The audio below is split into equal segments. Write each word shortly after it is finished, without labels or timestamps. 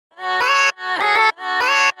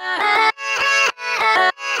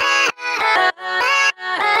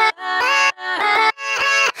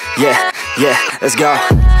Yeah, let's go.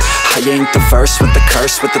 I ain't the first with the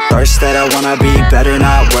curse, with the thirst that I wanna be better,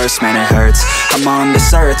 not worse, man it hurts. I'm on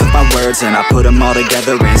this earth with my words and I put them all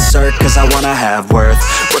together, insert, cause I wanna have worth.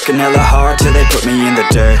 Working hella hard till they put me in the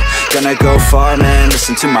dirt. Gonna go far, man,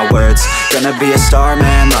 listen to my words. Gonna be a star,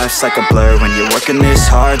 man, life's like a blur. When you're working this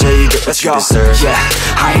hard, yeah, you get what you deserve. Yeah,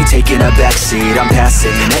 I ain't taking a backseat, I'm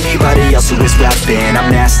passing anybody else who is rapping. I'm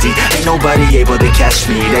nasty, ain't nobody able to catch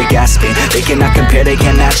me. They gasping, they cannot compare, they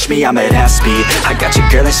can't match me. I'm at half speed, I got your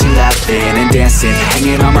girl and she laughing and dancing,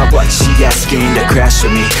 hanging on my butt, she asking to crash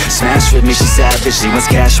with me, smash with me, she savage, she wants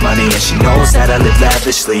cash money, and she knows that I live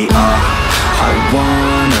lavishly. I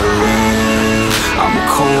wanna live, I'm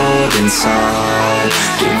cold inside,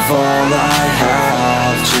 give all I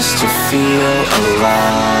have just to feel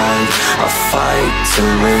alive. I fight to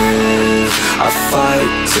live, I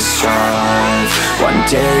fight to strive, one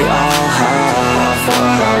day I'll have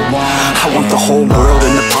what I want. I want the whole world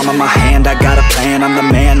in the palm of my hand, I got a plan, I'm the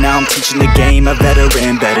man, now I'm teaching the game, a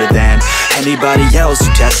veteran, better than anybody else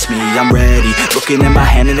who tests me. I'm ready, looking at my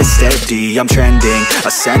hand and it's steady. I'm trending,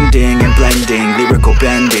 ascending and blending, lyrical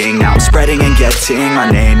bending. Now I'm spreading and getting my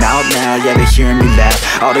name out now. Yeah, they hearing me laugh,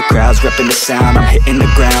 all the crowds repping the sound. I'm hitting the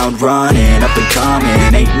ground, running, up and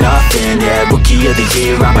coming, ain't nothing. Yeah, rookie of the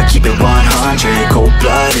year, I'ma keep it 100.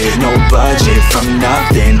 Cold-blooded, no budget, from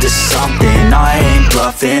nothing to something. I ain't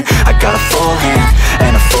bluffing, I got a full hand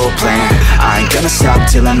and a full plan. I ain't gonna stop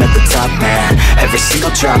till I'm at the top, man. Every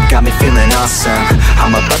single drop got me feeling awesome.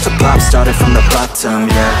 I'm about to pop, started from the bottom,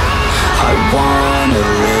 yeah. I wanna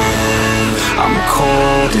live, I'm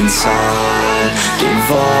cold inside,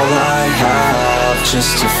 give all I have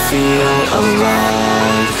just to feel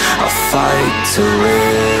alive. I fight to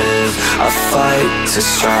live, I fight to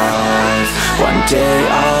strive, one day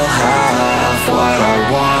I'll have what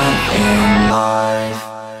I want in life.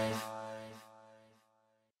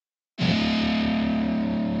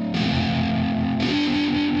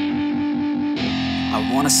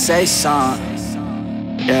 I wanna say something,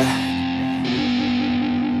 yeah.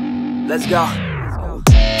 Let's go.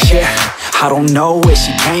 Yeah, I don't know where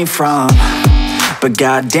she came from, but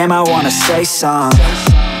goddamn I wanna say something.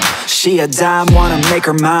 She a dime, wanna make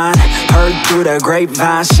her mine. Heard through the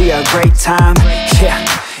grapevine, she a great time. Yeah,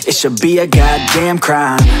 it should be a goddamn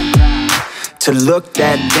crime to look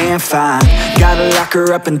that damn fine. Gotta lock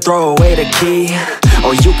her up and throw away the key,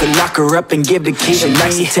 or you could lock her up and give the key to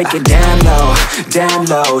me. Take it down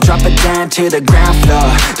low, drop it down to the ground floor,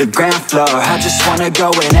 the ground floor. I just wanna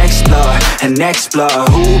go and explore,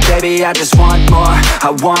 ooh baby, I just want more,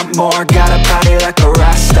 I want more. Got a body like a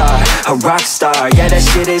rock star, yeah that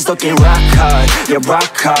shit is looking rock hard, yeah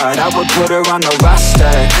rock hard. I would put her on the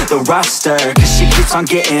roster, cause she keeps on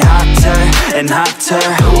getting hotter and hotter.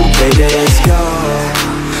 Ooh baby, let's go.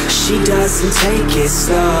 She doesn't take it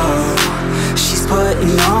slow, she's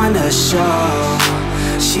putting on a show,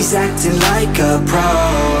 she's acting like a pro.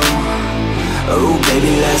 Oh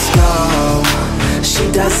baby, let's go.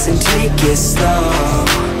 She doesn't take it slow,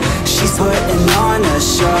 she's putting on a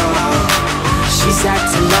show, she's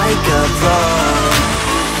acting like a pro.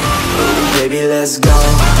 Oh baby, let's go.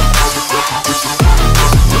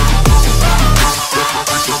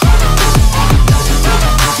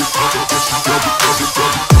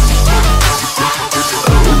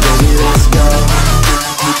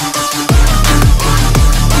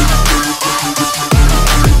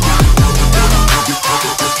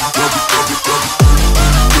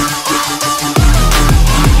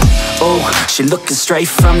 She looking straight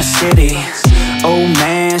from the city. Oh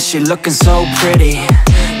man, she looking so pretty.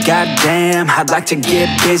 Goddamn, I'd like to get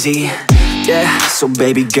busy. Yeah, so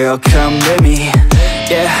baby girl, come with me.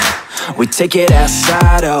 Yeah, we take it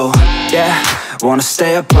outside, oh yeah. Wanna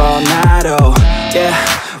stay up all night, oh yeah.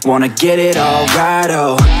 Wanna get it all right,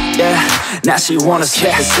 oh yeah. Now she wanna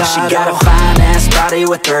slip aside. She got a fine ass body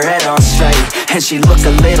with her head on straight, and she look a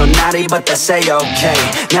little naughty, but that's a-okay.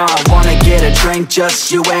 Now I wanna get a drink,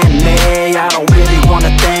 just you and me. I don't really wanna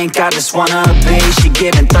think, I just wanna be. She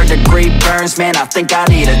giving third-degree burns, man, I think I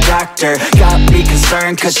need a doctor. Got me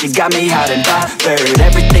concerned, cause she got me hot and bothered.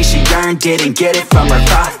 Everything she earned, didn't get it from her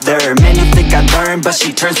father. Man, you think I learned, but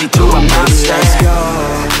she turns me to a monster. Let's go.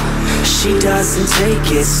 She doesn't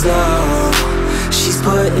take it slow, she's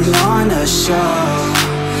putting on a show,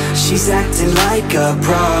 she's acting like a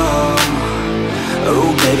pro.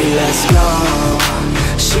 Oh baby, let's go.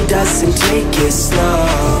 She doesn't take it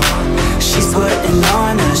slow, she's putting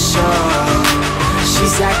on a show,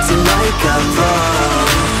 she's acting like a pro.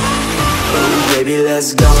 Oh baby,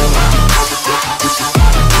 let's go.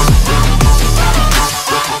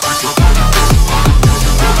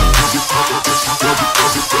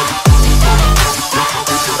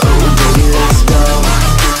 Oh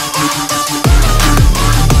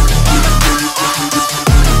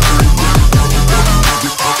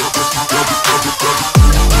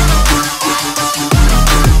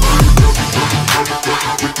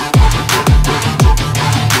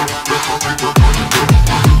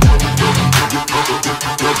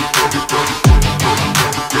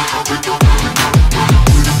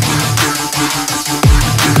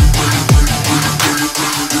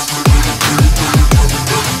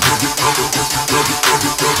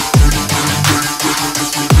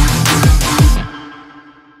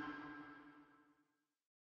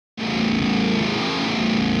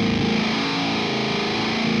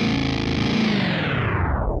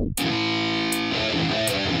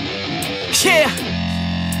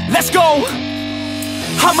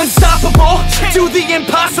unstoppable, do the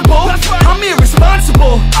impossible. I'm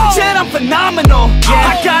irresponsible, yet I'm phenomenal.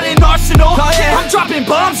 I got an arsenal, I'm dropping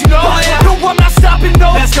bombs, you know. No, I'm not stopping,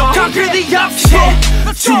 no. Conquer the obstacle.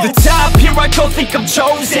 To the top, here I go, think I'm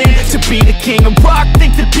chosen to be the king of rock,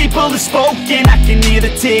 think the people have spoken. I can hear the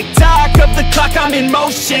tick-tock of the clock, I'm in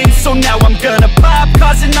motion. So now I'm gonna pop,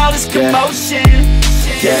 causing all this commotion.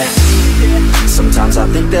 Yeah, sometimes I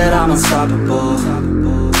think that I'm unstoppable.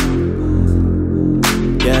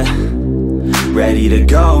 Yeah, ready to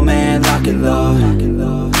go, man, lock and load.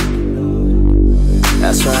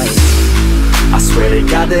 That's right, I swear to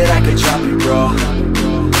God that I could drop you, bro.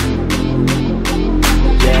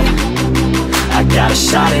 Yeah, I got a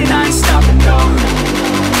shot and I ain't stopping, no.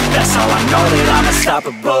 That's how I know that I'm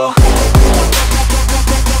unstoppable.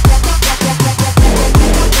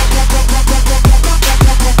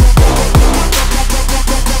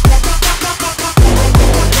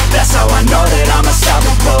 That's how I know that I'm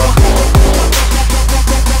unstoppable.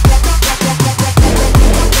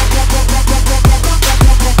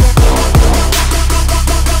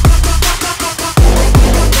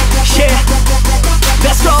 Yeah,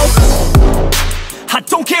 let's go. I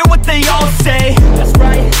don't care what they all say. That's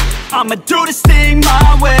right, I'ma do this thing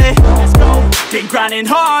my way. Let's go. Been grinding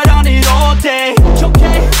hard on it all day.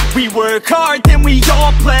 Okay, we work hard, then we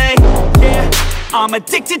all play. Yeah, I'm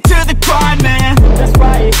addicted to the grind, man. That's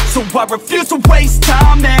right, so I refuse to waste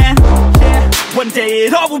time, man. Yeah, one day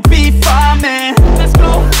it all will be fine, man. Let's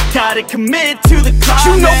go. Gotta commit to the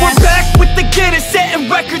climb, you know, man. We're back with the Guinness, setting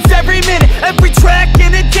records every minute, every track.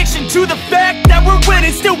 An addiction to the fact that we're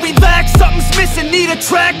winning. Still we lack, something's missing. Need a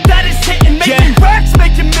track that is hitting, making racks,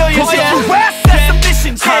 making millions. If you ask, that's the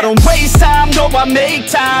mission. I don't waste time, no, I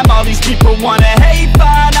make time. All these people wanna hate,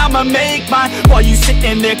 fine, I'ma make mine. While you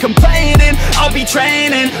sitting there complaining, I'll be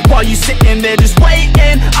training. While you sitting there just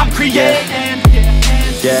waiting, I'm creating.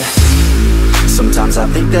 Yeah, sometimes I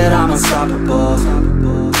think that I'm unstoppable.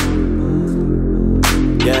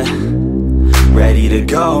 Yeah, ready to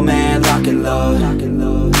go, man, lock and load.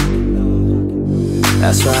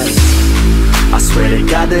 That's right, I swear to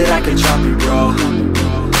God that I could drop you, bro.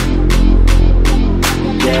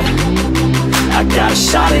 Yeah, I got a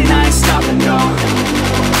shot and I ain't stopping, no.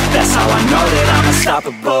 That's how I know that I'm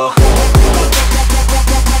unstoppable.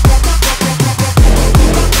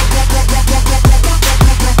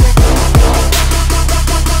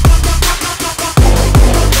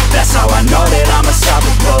 That's how I know that I'm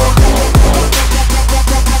unstoppable.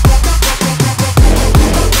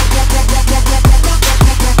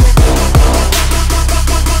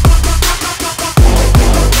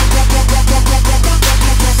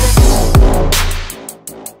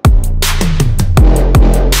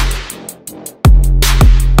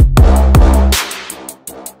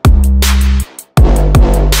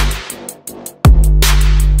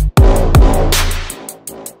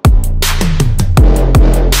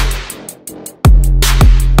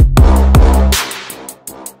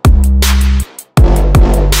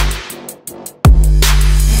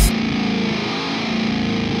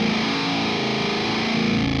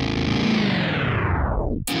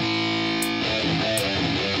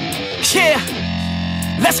 Yeah,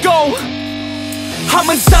 let's go. I'm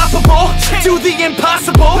unstoppable, do the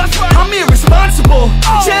impossible. I'm irresponsible,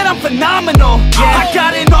 yet I'm phenomenal. I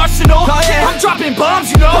got an arsenal, I'm dropping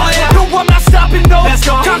bombs, you know. No, I'm not stopping, no.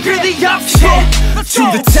 Conquer the obstacle. To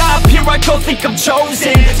the top, here I go, think I'm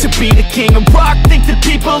chosen to be the king of rock, think the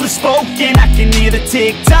people have spoken. I can hear the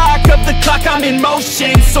tick-tock of the clock, I'm in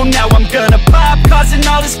motion. So now I'm gonna pop, causing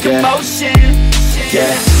all this commotion.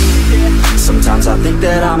 Yeah, sometimes I think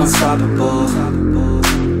that I'm unstoppable.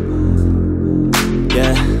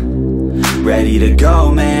 Yeah, ready to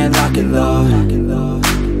go, man, lock and load.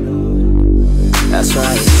 That's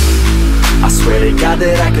right, I swear to God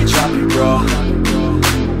that I could drop you, bro.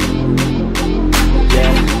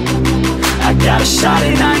 Yeah, I got a shot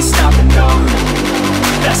and I ain't stopping, no.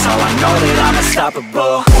 That's how I know that I'm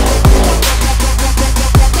unstoppable.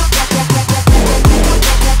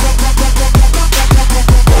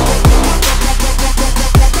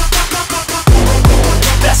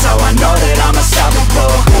 That's how I know that I'm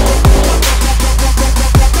unstoppable.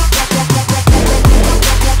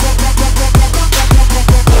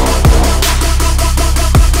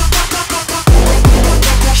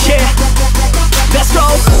 Yeah, let's go.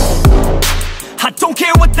 I don't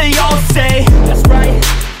care what they all say. That's right,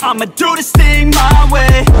 I'ma do this thing my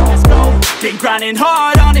way. Let's go. Been grinding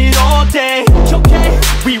hard on it all day. Okay,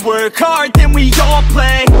 we work hard, then we all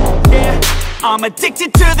play. Yeah, I'm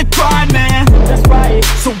addicted to the grind, man. That's right.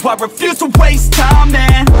 So I refuse to waste time,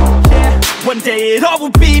 man. Yeah. One day it all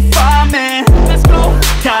will be fine, man. Let's go.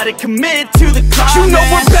 Gotta commit to the climb. You know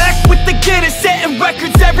we're back with the Guinness, setting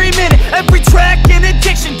records every minute, every track. An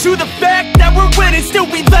addiction to the fact that we're winning. Still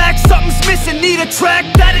we lack, something's missing. Need a track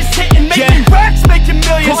that is hitting, making racks, making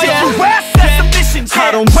millions. Oh, yeah. That's the mission.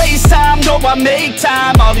 I don't waste time, no, I make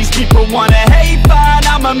time. All these people wanna hate, fine,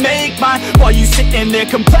 I'ma make mine. While you sitting there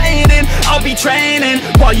complaining, I'll be training.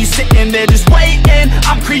 While you sitting there just waiting,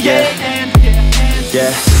 I'm creating.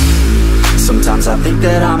 Yeah. Sometimes I think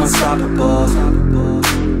that I'm unstoppable.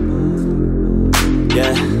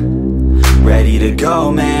 Yeah. Ready to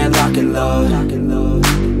go, man, lock and load.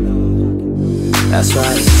 That's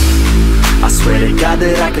right. I swear to God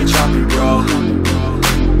that I could drop it, bro.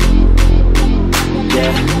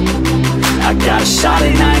 Yeah. I got a shot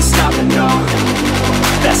and I ain't stopping, no.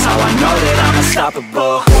 That's how I know that I'm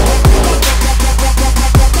unstoppable.